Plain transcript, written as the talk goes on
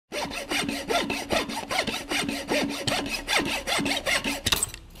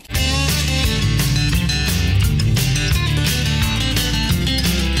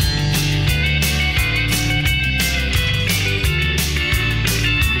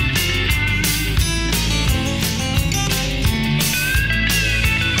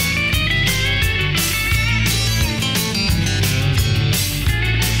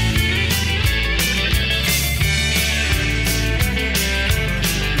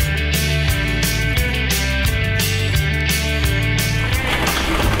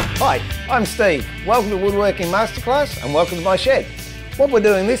I'm Steve. Welcome to Woodworking Masterclass and welcome to my shed. What we're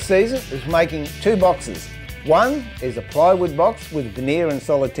doing this season is making two boxes. One is a plywood box with veneer and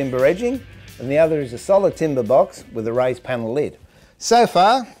solid timber edging, and the other is a solid timber box with a raised panel lid. So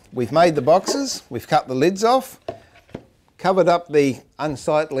far, we've made the boxes, we've cut the lids off, covered up the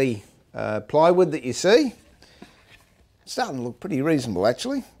unsightly plywood that you see. It's starting to look pretty reasonable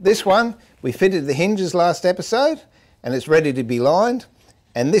actually. This one, we fitted the hinges last episode and it's ready to be lined.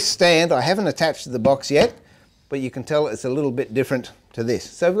 And this stand I haven't attached to the box yet, but you can tell it's a little bit different to this.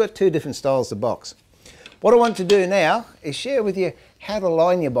 So we've got two different styles of box. What I want to do now is share with you how to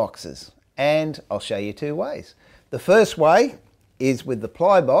line your boxes, and I'll show you two ways. The first way is with the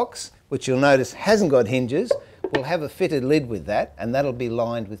ply box, which you'll notice hasn't got hinges. We'll have a fitted lid with that, and that'll be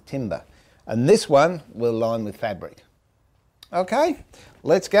lined with timber. And this one we'll line with fabric. Okay,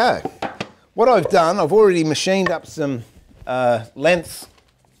 let's go. What I've done, I've already machined up some lengths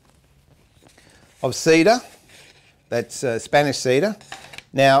of cedar. That's Spanish cedar.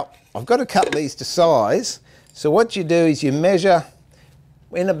 Now, I've got to cut these to size. So what you do is you measure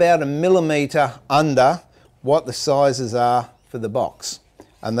in about a millimetre under what the sizes are for the box.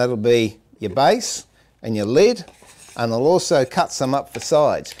 And that'll be your base and your lid. And I'll also cut some up for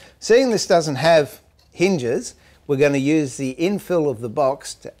sides. Seeing this doesn't have hinges, we're going to use the infill of the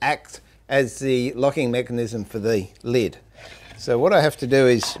box to act as the locking mechanism for the lid. So what I have to do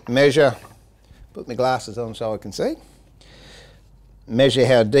is measure, put my glasses on so I can see, measure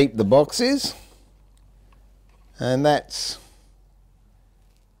how deep the box is, and that's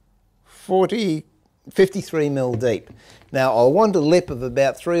 53 mil deep. Now I want a lip of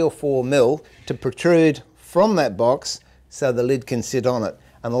about 3 or 4 mil to protrude from that box so the lid can sit on it.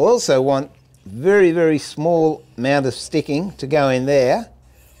 And I'll also want very, very small amount of sticking to go in there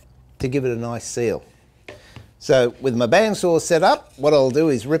to give it a nice seal. So with my bandsaw set up, what I'll do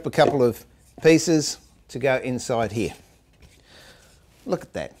is rip a couple of pieces to go inside here. Look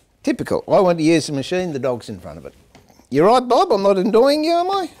at that. Typical. I want to use the machine, the dog's in front of it. You're right, Bob, I'm not annoying you,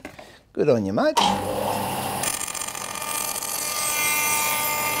 am I? Good on you, mate.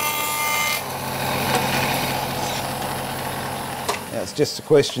 Now it's just a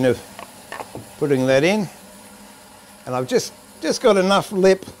question of putting that in. And I've just got enough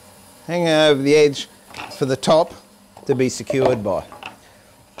lip hanging over the edge for the top to be secured by.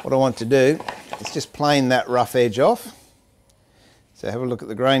 What I want to do is just plane that rough edge off. So have a look at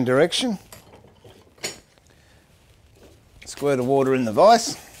the grain direction. Squirt of water in the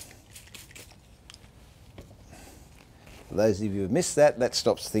vise. For those of you who have missed that, that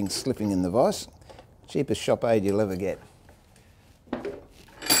stops things slipping in the vise. Cheapest shop aid you'll ever get.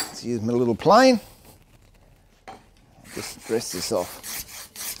 Let's use my little plane. Just dress this off.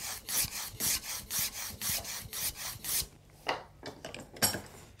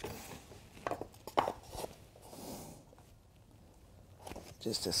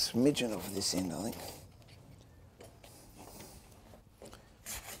 Just a smidgen of this end, I think.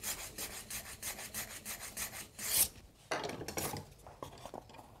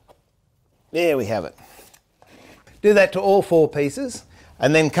 There we have it. Do that to all 4 pieces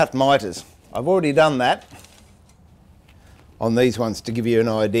and then cut miters. I've already done that on these ones to give you an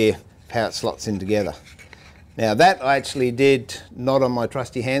idea of how it slots in together. Now that I actually did not on my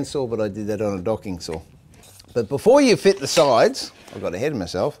trusty handsaw, but I did that on a docking saw. But before you fit the sides, I got ahead of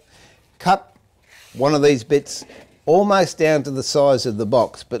myself, cut one of these bits almost down to the size of the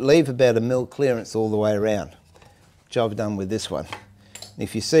box, but leave about a mil clearance all the way around, which I've done with this one. And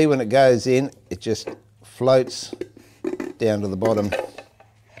if you see when it goes in, it just floats down to the bottom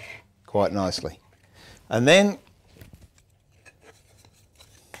quite nicely. And then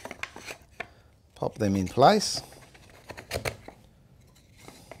pop them in place.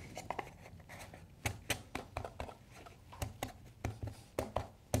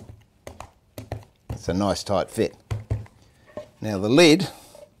 It's a nice tight fit. Now the lid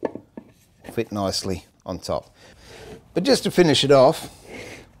will fit nicely on top. But just to finish it off,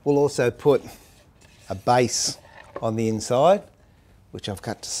 we'll also put a base on the inside, which I've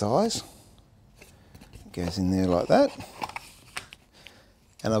cut to size. It goes in there like that.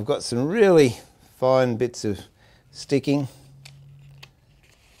 And I've got some really fine bits of sticking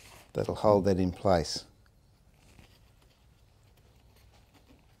that'll hold that in place.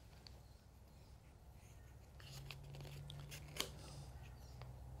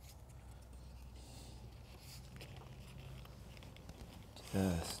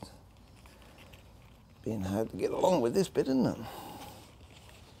 Just being hard to get along with this bit, isn't it?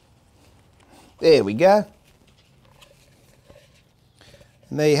 There we go.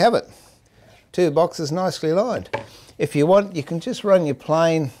 And there you have it. 2 boxes nicely lined. If you want, you can just run your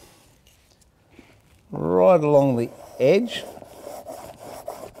plane right along the edge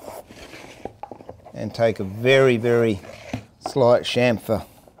and take a very, very slight chamfer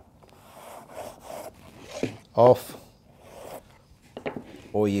off,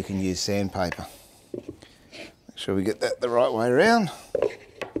 or you can use sandpaper. Make sure we get that the right way around.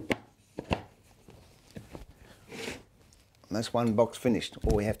 And that's one box finished.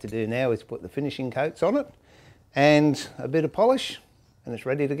 All we have to do now is put the finishing coats on it and a bit of polish, and it's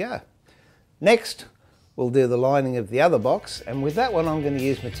ready to go. Next, we'll do the lining of the other box, and with that one I'm going to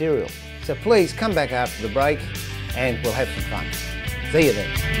use material. So please come back after the break and we'll have some fun. See you then.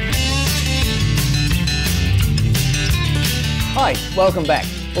 Hi, welcome back.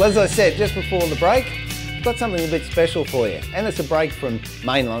 Well, as I said just before the break, I've got something a bit special for you, and it's a break from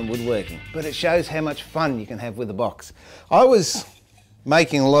mainline woodworking, but it shows how much fun you can have with a box. I was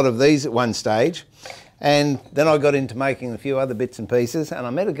making a lot of these at one stage, and then I got into making a few other bits and pieces, and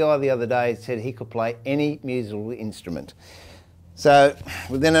I met a guy the other day who said he could play any musical instrument. So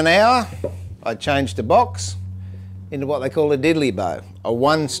within an hour, I changed a box into what they call a diddley bow, a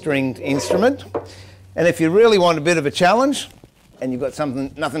one-stringed instrument. And if you really want a bit of a challenge, and you've got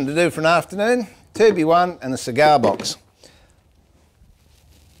nothing to do for an afternoon, 2B1 and a cigar box.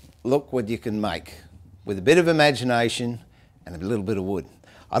 Look what you can make with a bit of imagination and a little bit of wood.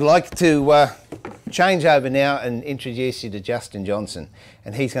 I'd like to change over now and introduce you to Justin Johnson,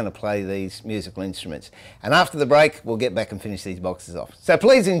 and he's going to play these musical instruments. And after the break, we'll get back and finish these boxes off. So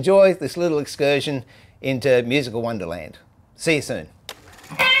please enjoy this little excursion into musical wonderland. See you soon.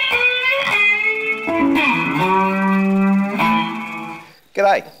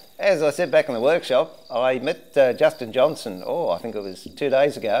 G'day. As I said back in the workshop, I met Justin Johnson, I think it was 2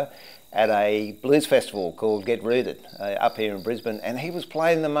 days ago, at a blues festival called Get Rooted up here in Brisbane, and he was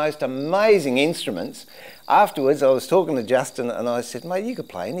playing the most amazing instruments. Afterwards, I was talking to Justin and I said, mate, you could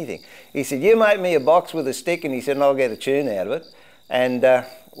play anything. He said, you make me a box with a stick, and he said, and I'll get a tune out of it. And,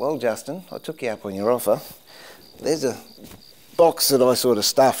 well, Justin, I took you up on your offer. There's a box that I sort of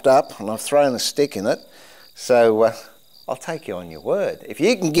stuffed up, and I've thrown a stick in it, so I'll take you on your word. If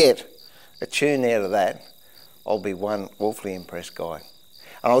you can get a tune out of that, I'll be one awfully impressed guy.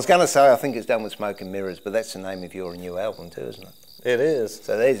 And I was going to say I think it's done with Smoke and Mirrors, but that's the name of your new album too, isn't it? It is.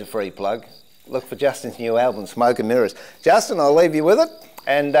 So there's a free plug. Look for Justin's new album, Smoke and Mirrors. Justin, I'll leave you with it,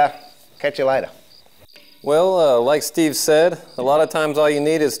 and catch you later. Well, like Steve said, a lot of times all you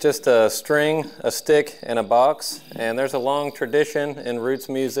need is just a string, a stick, and a box. And there's a long tradition in roots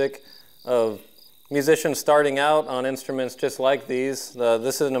music of musicians starting out on instruments just like these.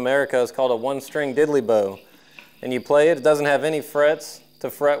 This in America is called a one-string diddley bow. And you play it, it doesn't have any frets to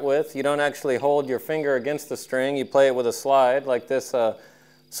fret with. You don't actually hold your finger against the string. You play it with a slide, like this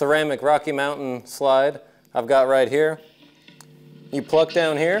ceramic Rocky Mountain slide I've got right here. You pluck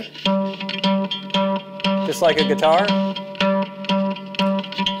down here, just like a guitar.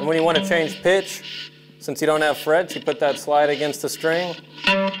 And when you want to change pitch, since you don't have frets, you put that slide against the string.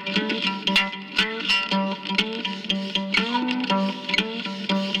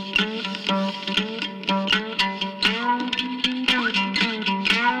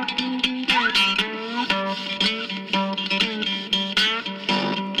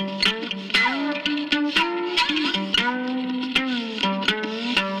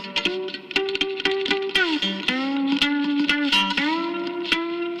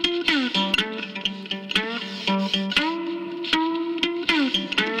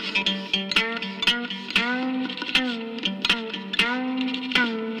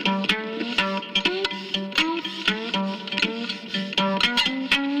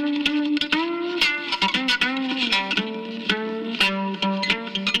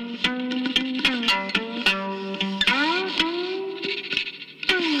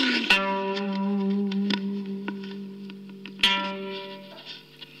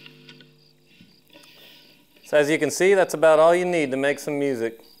 So as you can see, that's about all you need to make some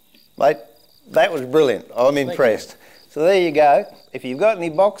music. Mate, that was brilliant. I'm impressed. So there you go. If you've got any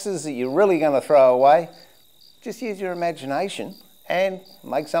boxes that you're really going to throw away, just use your imagination and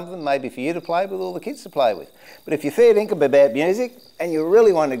make something maybe for you to play with or the kids to play with. But if you're fair dinkum about music and you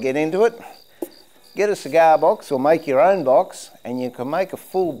really want to get into it, get a cigar box or make your own box, and you can make a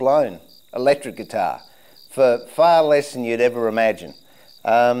full-blown electric guitar for far less than you'd ever imagine.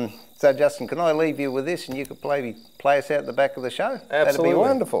 So Justin, can I leave you with this and you could play us out the back of the show? Absolutely. That'd be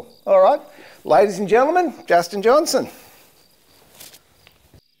wonderful. All right. Ladies and gentlemen, Justin Johnson.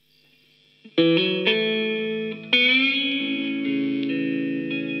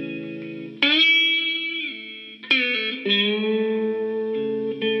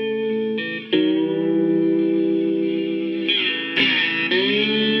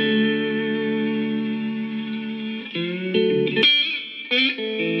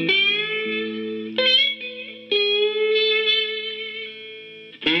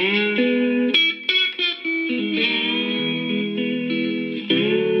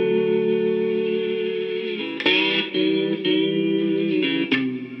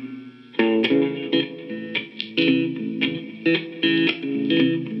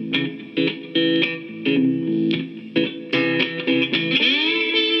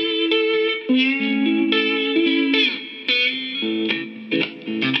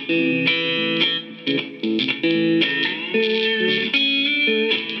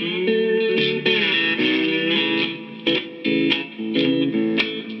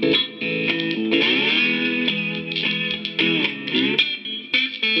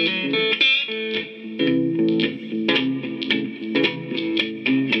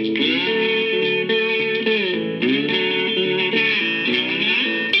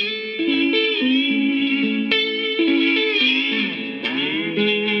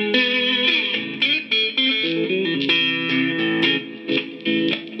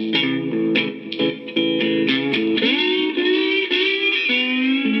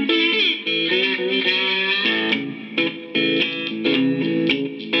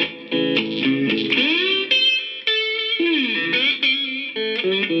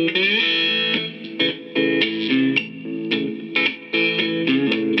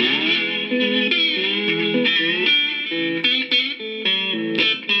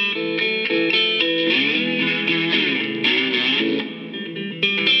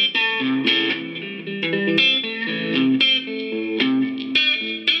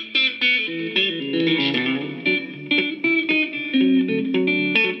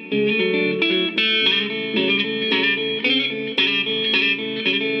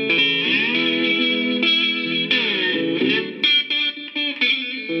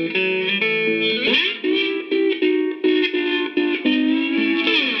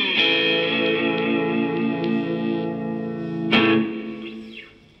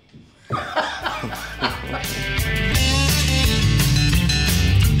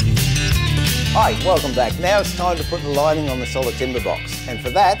 Hi, welcome back. Now it's time to put the lining on the solid timber box, and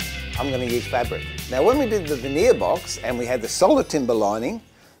for that I'm going to use fabric. Now when we did the veneer box and we had the solid timber lining,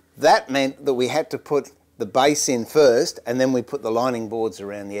 that meant that we had to put the base in first and then we put the lining boards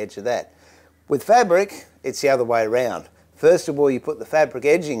around the edge of that. With fabric it's the other way around. First of all you put the fabric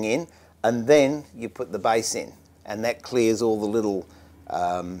edging in and then you put the base in, and that clears all the little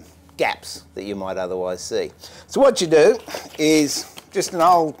gaps that you might otherwise see. So what you do is just an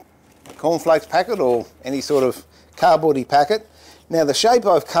old cornflakes packet or any sort of cardboardy packet. Now the shape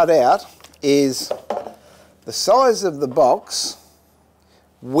I've cut out is the size of the box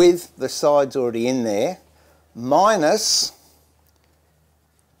with the sides already in there, minus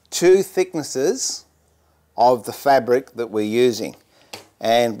 2 thicknesses of the fabric that we're using.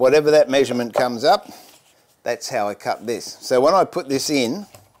 And whatever that measurement comes up, that's how I cut this. So when I put this in,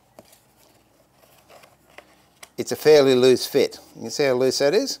 it's a fairly loose fit. You can see how loose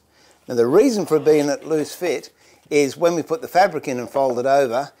that is? Now the reason for it being a loose fit is when we put the fabric in and fold it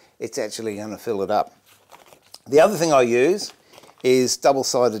over, it's actually going to fill it up. The other thing I use is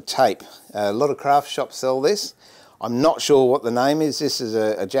double-sided tape. A lot of craft shops sell this. I'm not sure what the name is. This is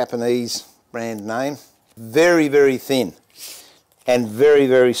a Japanese brand name. Very, very thin and very,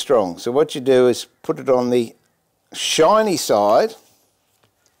 very strong. So what you do is put it on the shiny side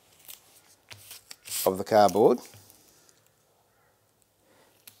of the cardboard.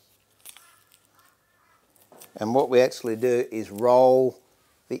 And what we actually do is roll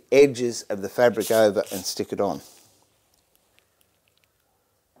the edges of the fabric over and stick it on.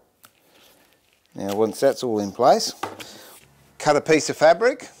 Now once that's all in place, cut a piece of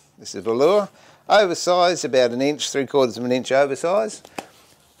fabric. This is velour, oversized, about 1 inch, 3/4 of an inch oversized.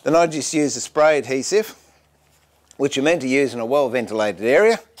 Then I just use a spray adhesive, which you're meant to use in a well ventilated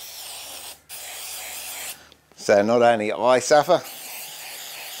area. So not only I suffer,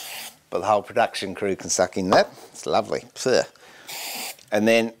 but the whole production crew can suck in that. It's lovely. And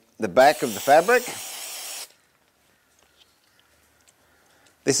then the back of the fabric.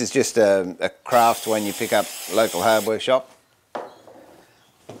 This is just a craft when you pick up a local hardware shop.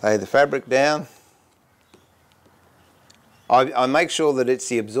 Lay the fabric down. I make sure that it's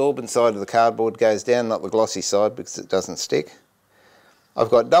the absorbent side of the cardboard goes down, not the glossy side, because it doesn't stick. I've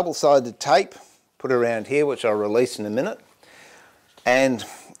got double-sided tape put around here, which I'll release in a minute. And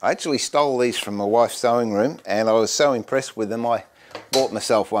I actually stole these from my wife's sewing room, and I was so impressed with them I bought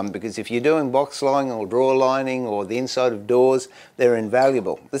myself one, because if you're doing box lining or drawer lining or the inside of doors, they're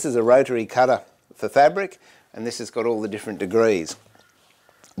invaluable. This is a rotary cutter for fabric, and this has got all the different degrees.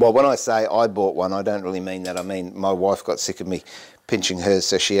 Well, when I say I bought one, I don't really mean that. I mean my wife got sick of me pinching hers,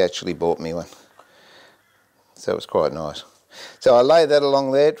 so she actually bought me one. So it was quite nice. So I lay that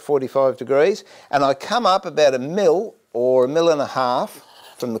along there at 45 degrees, and I come up about 1 mil or 1.5 mil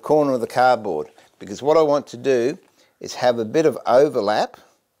from the corner of the cardboard, because what I want to do is have a bit of overlap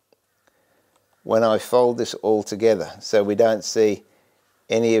when I fold this all together, so we don't see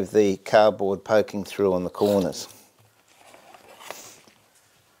any of the cardboard poking through on the corners.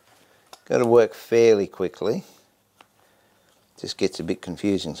 Got to work fairly quickly. Just gets a bit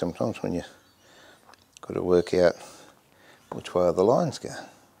confusing sometimes when you got to work out which way the lines go.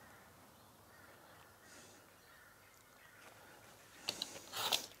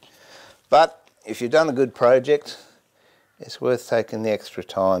 But if you've done a good project, it's worth taking the extra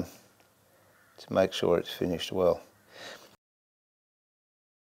time to make sure it's finished well.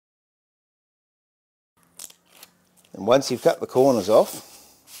 And once you've cut the corners off,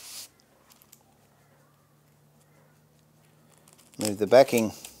 move the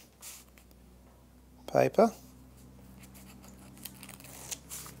backing paper.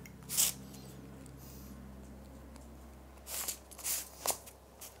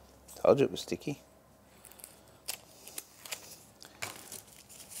 Told you it was sticky.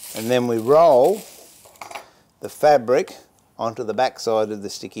 And then we roll the fabric onto the back side of the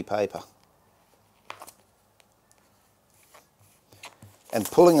sticky paper. And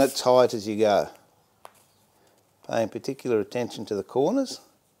pulling it tight as you go. Paying particular attention to the corners.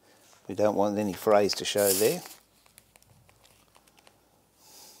 We don't want any frays to show there.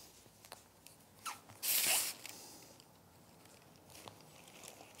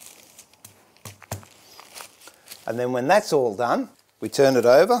 And then when that's all done, we turn it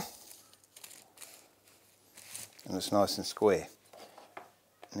over and it's nice and square.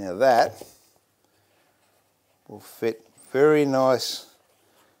 Now that will fit very nice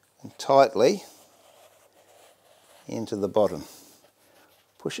and tightly into the bottom.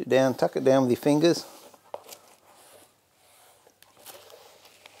 Push it down, tuck it down with your fingers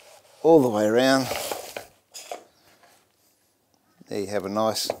all the way around. There you have a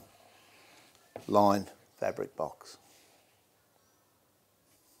nice lined fabric box.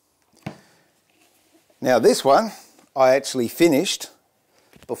 Now this one I actually finished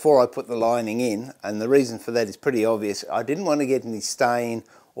before I put the lining in, and the reason for that is pretty obvious. I didn't want to get any stain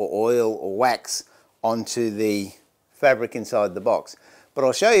or oil or wax onto the fabric inside the box. But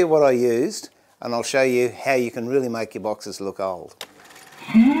I'll show you what I used, and I'll show you how you can really make your boxes look old.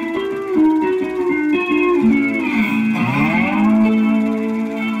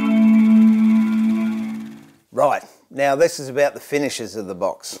 Right, now this is about the finishes of the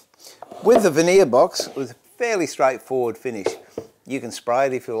box. With the veneer box, it was a fairly straightforward finish. You can spray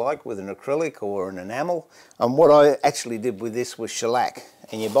it if you like with an acrylic or an enamel. And what I actually did with this was shellac.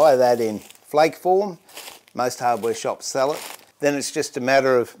 And you buy that in flake form. Most hardware shops sell it. Then it's just a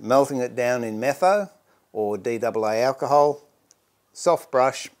matter of melting it down in metho or DAA alcohol, soft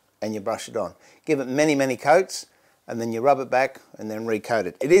brush, and you brush it on. Give it many, many coats, and then you rub it back and then recoat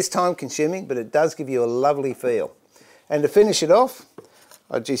it. It is time consuming, but it does give you a lovely feel. And to finish it off,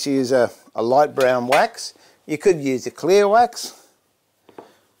 I just use a light brown wax. You could use a clear wax,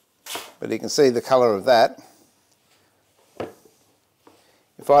 but you can see the colour of that.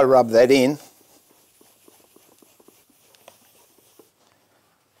 If I rub that in,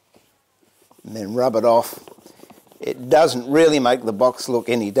 and then rub it off, it doesn't really make the box look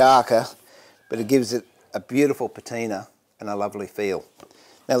any darker, but it gives it a beautiful patina and a lovely feel.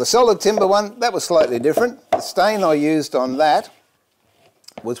 Now the solid timber one, that was slightly different. The stain I used on that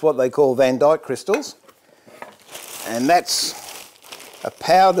was what they call Van Dyke crystals, and that's a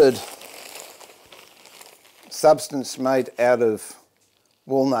powdered substance made out of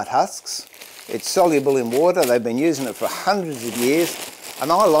walnut husks. It's soluble in water. They've been using it for hundreds of years,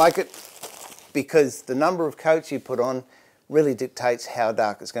 and I like it because the number of coats you put on really dictates how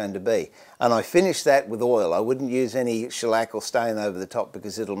dark it's going to be. And I finished that with oil. I wouldn't use any shellac or stain over the top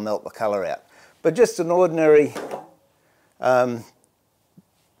because it'll melt the colour out. But just an ordinary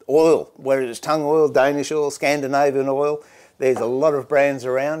oil, whether it's tung oil, Danish oil, Scandinavian oil. There's a lot of brands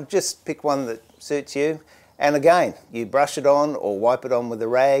around. Just pick one that suits you. And again, you brush it on or wipe it on with a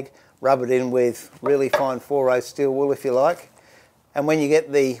rag, rub it in with really fine 4/0 steel wool if you like. And when you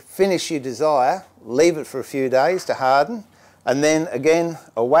get the finish you desire, leave it for a few days to harden. And then again,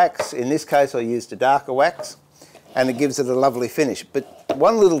 a wax. In this case, I used a darker wax, and it gives it a lovely finish. But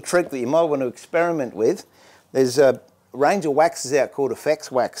one little trick that you might want to experiment with, there's a range of waxes out called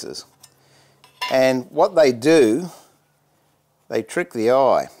effects waxes. And what they do, they trick the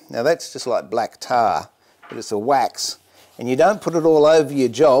eye. Now that's just like black tar, but it's a wax. And you don't put it all over your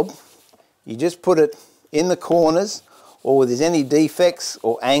job. You just put it in the corners or where there's any defects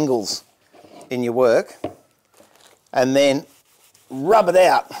or angles in your work. and then rub it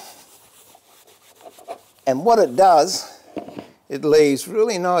out. And what it does, it leaves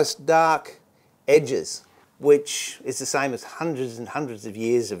really nice dark edges, which is the same as hundreds and hundreds of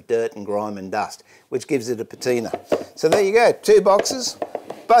years of dirt and grime and dust, which gives it a patina. So there you go, 2 boxes,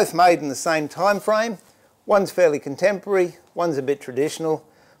 both made in the same time frame. One's fairly contemporary, one's a bit traditional,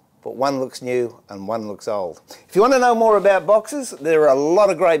 but one looks new and one looks old. If you want to know more about boxes, there are a lot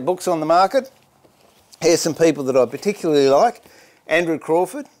of great books on the market. Here's some people that I particularly like. Andrew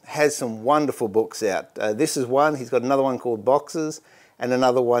Crawford has some wonderful books out. This is one, he's got another one called Boxes, and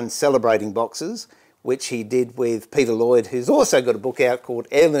another one celebrating boxes, which he did with Peter Lloyd, who's also got a book out called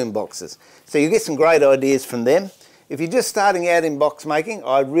Heirloom Boxes. So you get some great ideas from them. If you're just starting out in box making,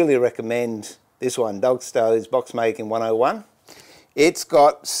 I really recommend this one, Doug Stowe's Box Making 101. It's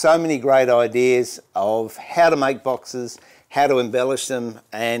got so many great ideas of how to make boxes, how to embellish them,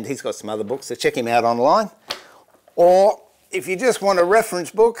 and he's got some other books, so check him out online. Or if you just want a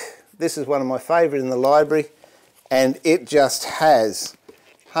reference book, this is one of my favourite in the library, and it just has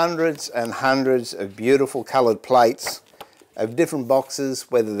hundreds and hundreds of beautiful coloured plates of different boxes,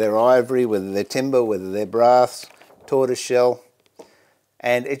 whether they're ivory, whether they're timber, whether they're brass, tortoise shell,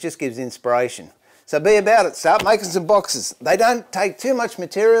 and it just gives inspiration. So be about it, start making some boxes. They don't take too much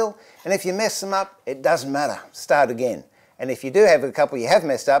material, and if you mess them up, it doesn't matter, start again. And if you do have a couple you have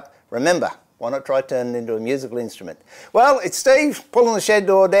messed up, remember, why not try turning it into a musical instrument? Well, it's Steve pulling the shed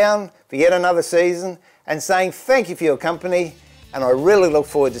door down for yet another season and saying thank you for your company. And I really look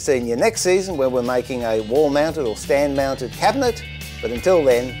forward to seeing you next season where we're making a wall-mounted or stand-mounted cabinet. But until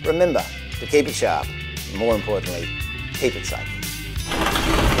then, remember to keep it sharp and more importantly, keep it safe.